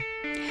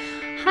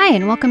Hi,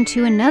 and welcome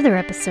to another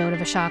episode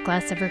of A Shot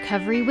Glass of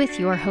Recovery with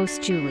your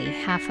host, Julie,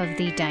 half of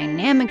the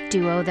dynamic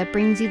duo that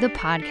brings you the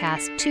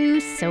podcast Two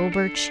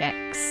Sober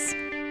Chicks.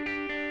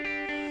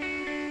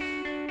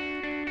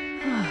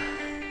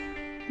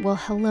 Well,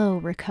 hello,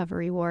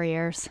 recovery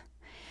warriors.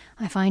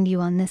 I find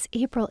you on this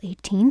April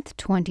 18th,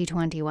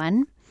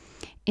 2021,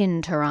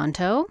 in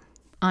Toronto,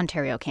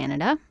 Ontario,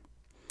 Canada.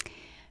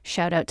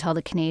 Shout out to all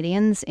the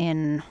Canadians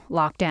in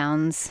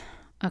lockdowns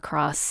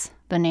across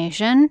the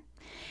nation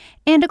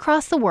and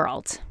across the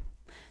world.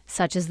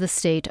 Such is the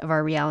state of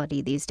our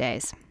reality these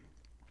days.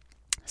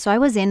 So I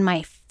was in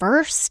my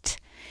first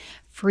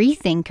Free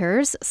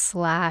Thinkers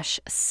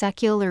 /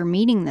 secular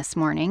meeting this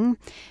morning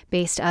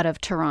based out of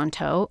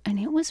Toronto, and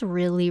it was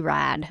really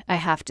rad, I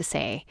have to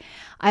say.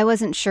 I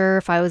wasn't sure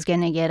if I was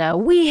going to get a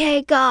 "we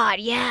hate God,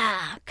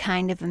 yeah"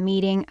 kind of a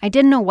meeting. I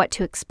didn't know what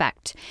to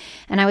expect,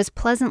 and I was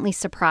pleasantly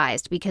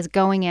surprised because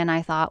going in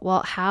I thought,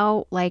 well,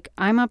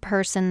 I'm a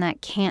person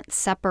that can't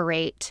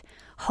separate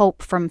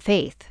hope from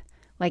faith.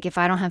 Like, if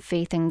I don't have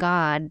faith in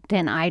God,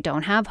 then I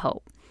don't have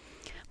hope.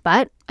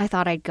 But I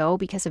thought I'd go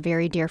because a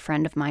very dear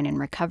friend of mine in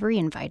recovery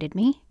invited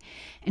me,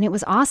 and it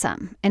was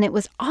awesome. And it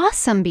was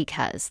awesome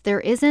because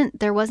there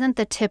wasn't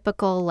the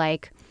typical,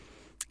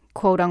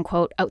 quote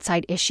unquote,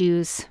 outside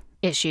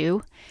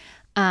issue.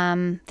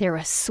 There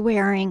was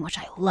swearing, which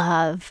I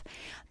love.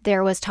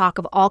 There was talk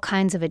of all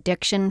kinds of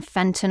addiction,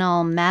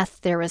 fentanyl,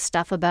 meth. There was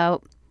stuff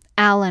about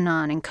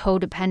Al-Anon and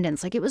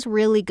codependence. It was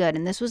really good.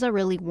 And this was a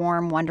really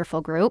warm,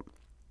 wonderful group.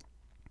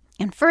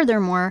 And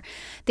furthermore,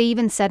 they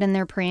even said in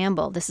their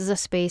preamble, this is a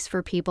space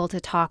for people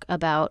to talk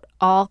about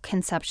all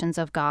conceptions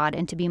of God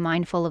and to be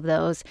mindful of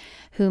those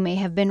who may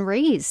have been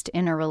raised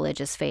in a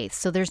religious faith.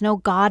 So there's no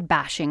God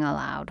bashing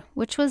allowed,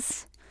 which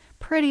was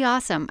pretty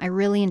awesome. I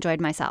really enjoyed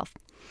myself.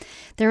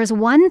 There was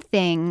one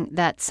thing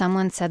that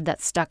someone said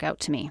that stuck out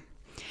to me.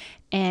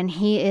 And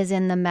he is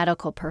in the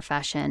medical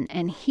profession,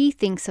 and he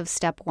thinks of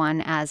step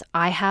one as,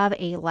 I have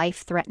a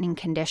life-threatening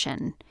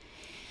condition.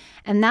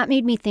 And that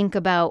made me think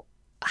about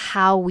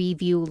how we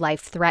view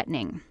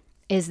life-threatening.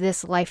 Is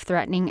this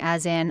life-threatening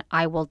as in,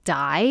 I will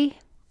die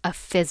a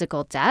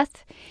physical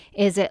death?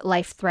 Is it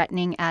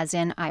life-threatening as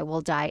in, I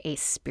will die a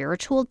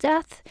spiritual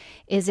death?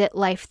 Is it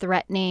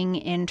life-threatening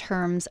in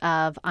terms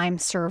of, I'm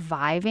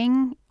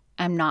surviving,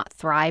 I'm not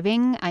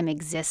thriving, I'm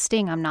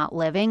existing, I'm not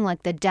living?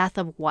 Like, the death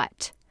of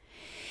what?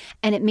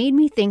 And it made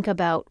me think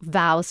about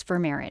vows for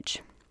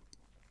marriage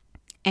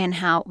and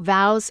how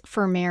vows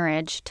for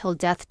marriage till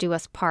death do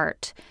us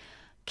part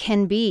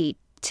can be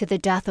to the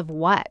death of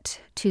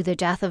what? To the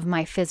death of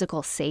my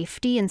physical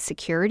safety and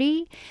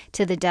security?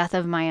 To the death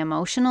of my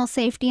emotional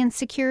safety and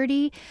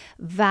security?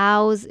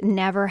 Vows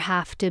never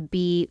have to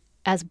be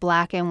as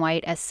black and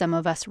white as some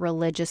of us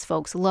religious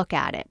folks look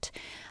at it.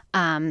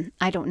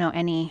 I don't know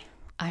any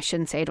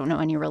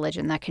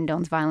religion that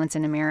condones violence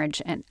in a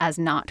marriage and as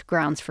not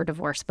grounds for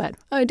divorce, but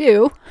I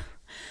do.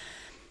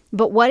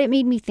 But what it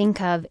made me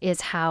think of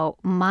is how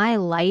my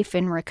life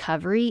in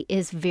recovery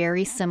is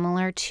very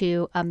similar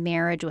to a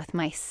marriage with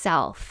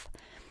myself.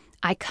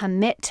 I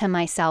commit to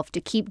myself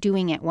to keep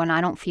doing it when I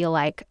don't feel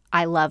like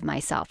I love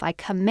myself. I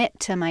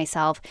commit to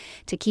myself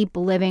to keep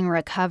living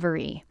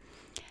recovery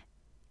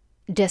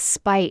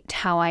despite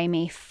how I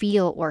may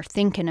feel or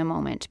think in a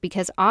moment.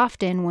 Because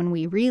often when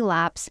we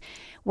relapse,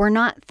 we're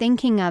not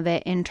thinking of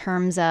it in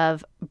terms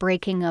of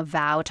breaking a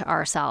vow to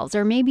ourselves,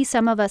 or maybe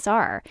some of us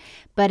are,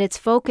 but it's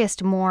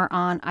focused more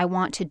on, I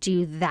want to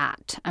do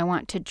that. I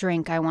want to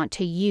drink. I want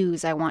to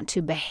use. I want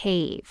to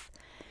behave.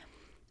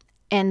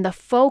 And the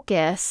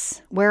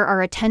focus, where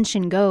our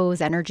attention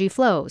goes, energy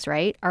flows,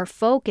 right? Our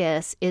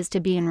focus is to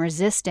be in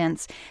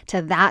resistance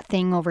to that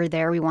thing over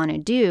there we want to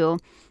do,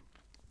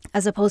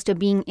 as opposed to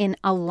being in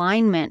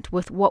alignment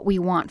with what we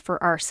want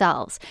for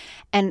ourselves.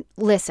 And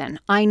listen,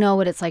 I know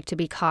what it's like to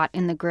be caught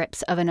in the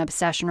grips of an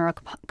obsession or a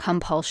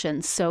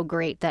compulsion so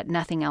great that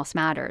nothing else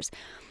matters.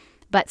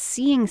 But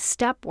seeing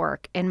step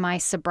work in my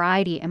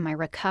sobriety and my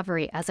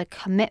recovery as a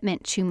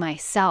commitment to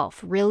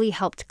myself really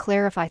helped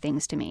clarify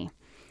things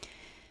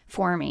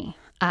for me.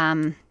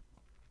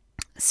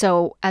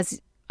 So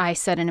as I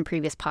said in a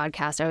previous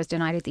podcast, I was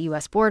denied at the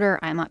U.S. border.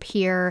 I'm up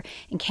here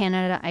in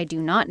Canada. I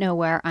do not know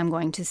when I'm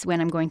going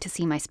to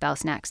see my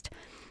spouse next.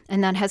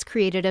 And that has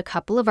created a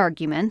couple of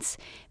arguments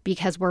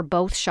because we're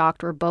both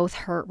shocked, we're both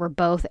hurt, we're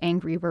both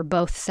angry, we're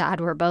both sad,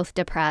 we're both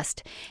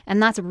depressed.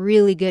 And that's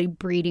really good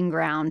breeding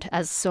ground,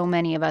 as so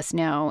many of us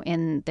know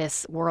in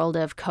this world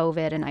of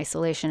COVID and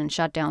isolation and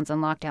shutdowns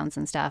and lockdowns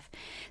and stuff.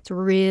 It's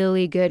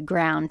really good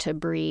ground to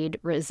breed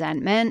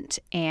resentment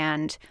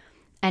and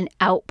an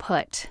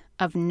output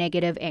of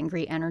negative,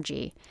 angry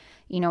energy.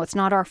 It's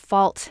not our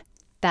fault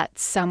that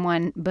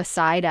someone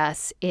beside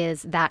us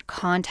is that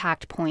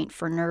contact point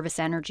for nervous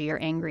energy or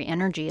angry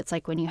energy. It's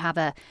like when you have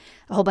a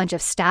whole bunch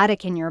of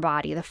static in your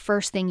body, the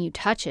first thing you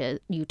touch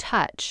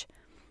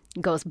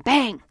goes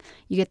bang.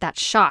 You get that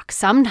shock.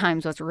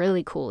 Sometimes what's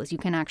really cool is you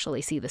can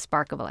actually see the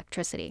spark of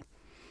electricity.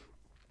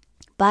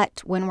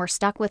 But when we're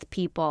stuck with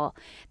people,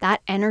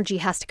 that energy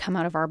has to come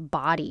out of our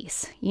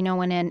bodies.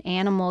 When an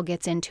animal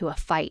gets into a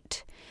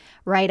fight,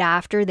 Right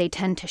after, they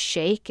tend to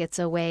shake. It's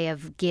a way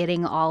of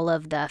getting all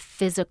of the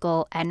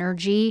physical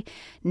energy,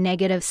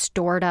 negative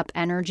stored up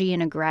energy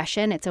and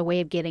aggression. It's a way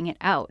of getting it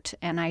out.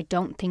 And I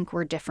don't think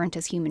we're different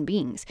as human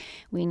beings.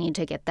 We need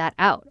to get that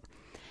out.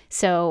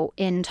 So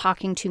in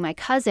talking to my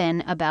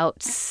cousin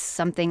about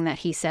something that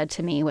he said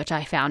to me, which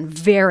I found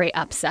very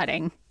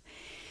upsetting,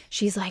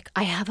 she's like,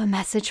 I have a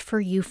message for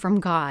you from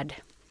God.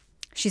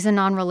 She's a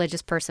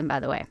non-religious person, by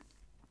the way.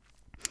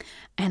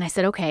 And I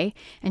said, okay.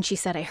 And she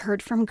said, I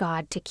heard from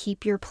God to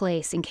keep your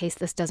place in case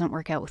this doesn't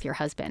work out with your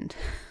husband.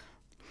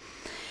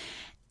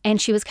 And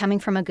she was coming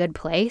from a good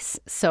place,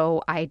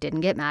 so I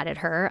didn't get mad at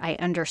her. I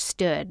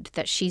understood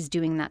that she's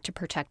doing that to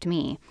protect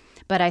me.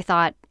 But I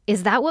thought,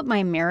 is that what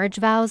my marriage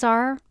vows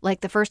are? Like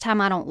the first time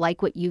I don't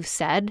like what you've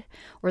said,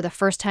 or the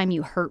first time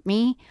you hurt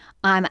me,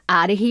 I'm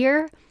out of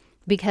here?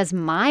 Because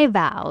my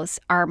vows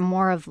are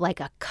more of like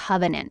a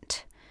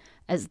covenant,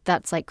 as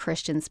that's like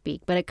Christian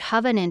speak. But a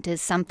covenant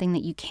is something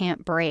that you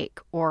can't break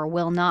or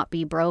will not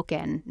be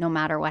broken no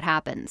matter what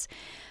happens.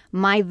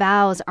 My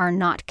vows are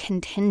not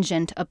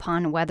contingent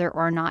upon whether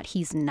or not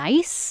he's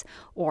nice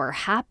or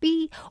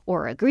happy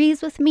or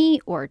agrees with me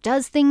or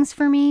does things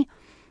for me.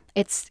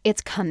 It's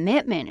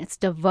commitment, it's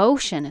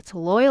devotion, it's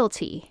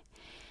loyalty.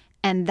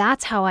 And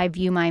that's how I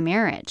view my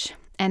marriage.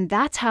 And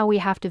that's how we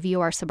have to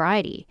view our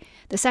sobriety.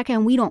 The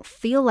second we don't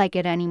feel like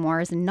it anymore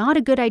is not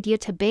a good idea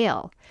to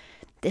bail.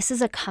 This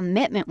is a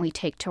commitment we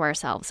take to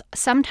ourselves.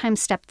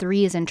 Sometimes step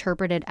 3 is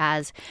interpreted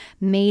as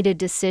made a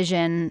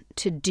decision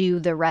to do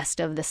the rest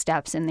of the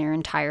steps in their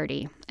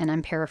entirety. And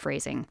I'm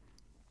paraphrasing.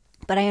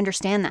 But I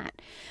understand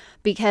that.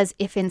 Because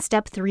if in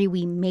step 3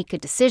 we make a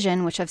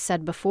decision, which I've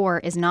said before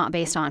is not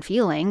based on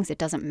feelings, it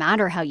doesn't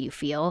matter how you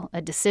feel.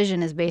 A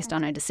decision is based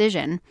on a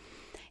decision.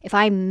 If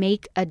I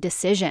make a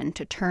decision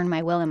to turn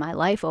my will and my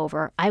life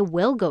over, I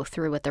will go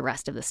through with the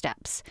rest of the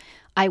steps.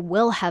 I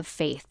will have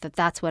faith that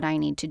that's what I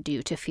need to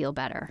do to feel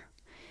better.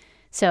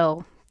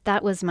 So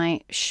that was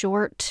my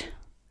short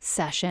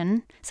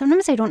session.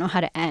 Sometimes I don't know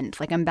how to end.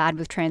 Like I'm bad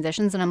with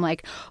transitions and I'm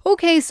like,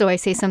 okay, so I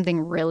say something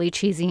really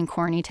cheesy and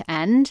corny to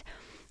end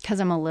because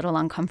I'm a little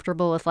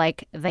uncomfortable with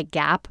like the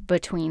gap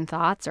between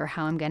thoughts or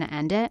how I'm going to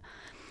end it.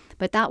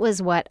 But that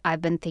was what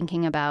I've been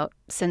thinking about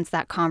since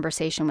that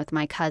conversation with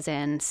my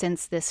cousin,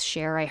 since this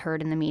share I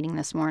heard in the meeting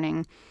this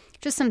morning.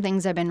 Just some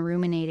things I've been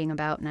ruminating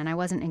about, and I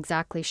wasn't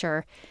exactly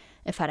sure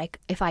if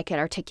I could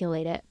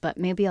articulate it, but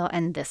maybe I'll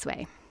end this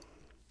way.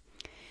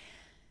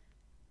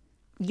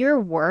 You're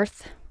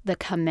worth the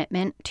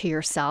commitment to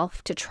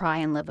yourself to try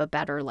and live a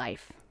better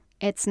life.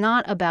 It's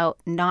not about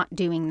not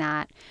doing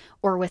that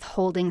or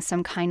withholding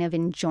some kind of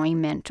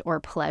enjoyment or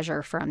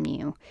pleasure from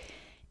you.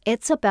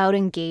 It's about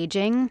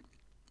engaging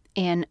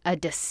in a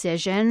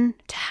decision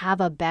to have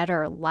a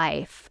better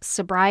life.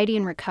 Sobriety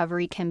and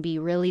recovery can be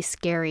really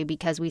scary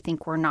because we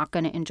think we're not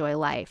going to enjoy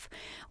life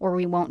or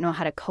we won't know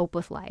how to cope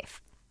with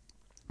life.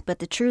 But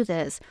the truth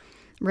is,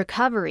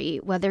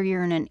 recovery, whether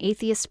you're in an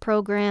atheist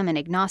program, an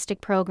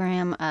agnostic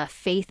program, a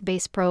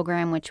faith-based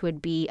program, which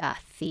would be a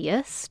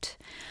theist,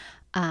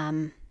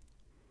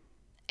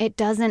 it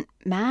doesn't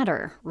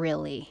matter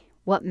really.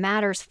 What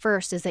matters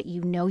first is that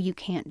you know you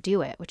can't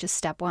do it, which is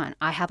step 1.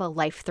 I have a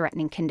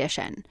life-threatening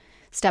condition.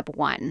 Step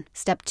 1.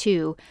 Step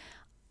 2,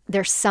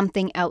 there's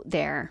something out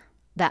there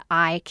that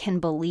I can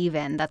believe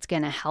in that's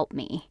going to help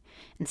me.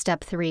 And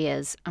step 3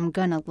 is I'm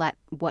going to let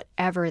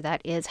whatever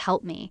that is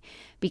help me.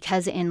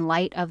 Because in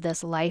light of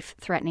this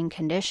life-threatening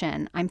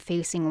condition, I'm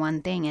facing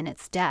one thing, and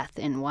it's death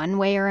in one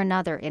way or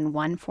another, in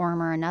one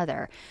form or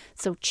another.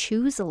 So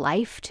choose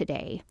life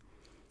today.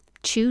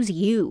 Choose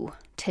you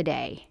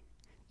today.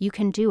 You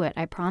can do it.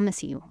 I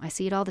promise you. I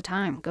see it all the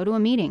time. Go to a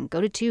meeting. Go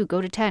to 2. Go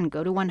to 10.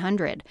 Go to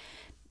 100.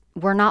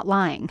 We're not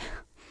lying.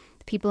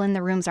 The people in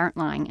the rooms aren't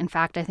lying. In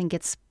fact, I think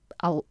it's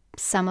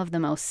some of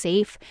the most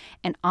safe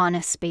and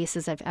honest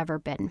spaces I've ever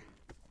been.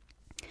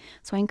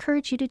 So I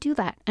encourage you to do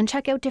that and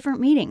check out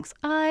different meetings.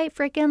 I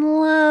freaking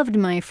loved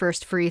my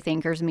first Free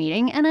Thinkers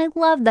meeting, and I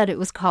love that it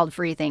was called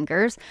Free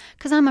Thinkers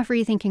because I'm a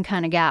free thinking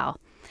kind of gal.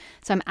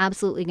 So I'm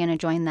absolutely going to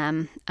join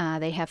them.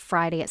 They have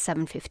Friday at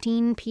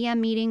 7:15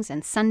 p.m. meetings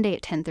and Sunday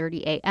at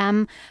 10:30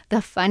 a.m.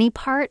 The funny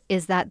part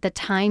is that the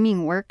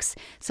timing works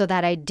so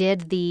that I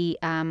did the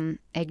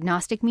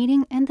agnostic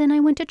meeting and then I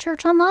went to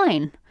church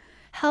online.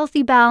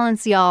 Healthy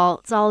balance, y'all.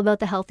 It's all about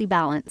the healthy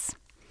balance.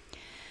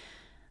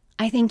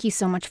 I thank you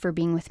so much for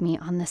being with me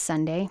on this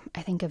Sunday.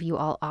 I think of you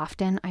all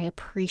often. I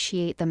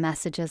appreciate the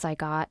messages I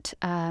got,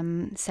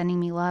 sending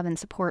me love and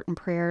support and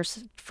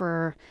prayers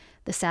for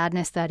the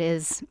sadness that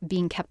is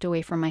being kept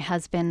away from my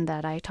husband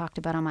that I talked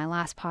about on my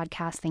last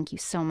podcast. Thank you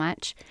so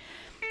much.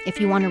 If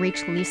you want to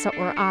reach Lisa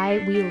or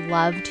I, we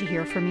love to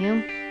hear from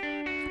you.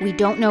 We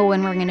don't know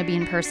when we're going to be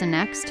in person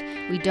next.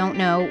 We don't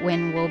know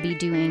when we'll be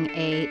doing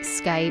a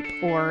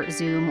Skype or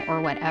Zoom or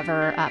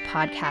whatever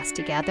podcast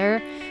together.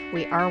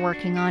 We are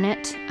working on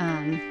it.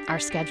 Our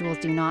schedules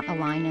do not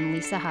align, and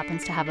Lisa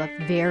happens to have a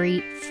very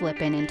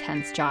flippin'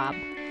 intense job.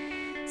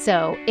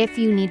 So if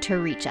you need to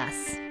reach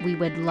us, we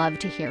would love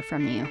to hear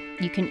from you.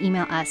 You can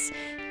email us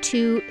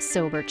to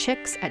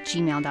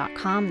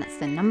soberchicks@gmail.com. That's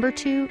the number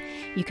 2.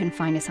 You can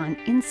find us on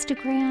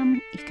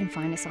Instagram. You can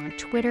find us on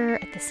Twitter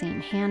at the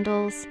same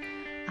handles.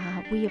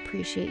 We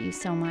appreciate you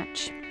so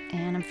much,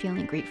 and I'm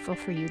feeling grateful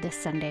for you this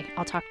Sunday.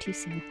 I'll talk to you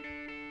soon.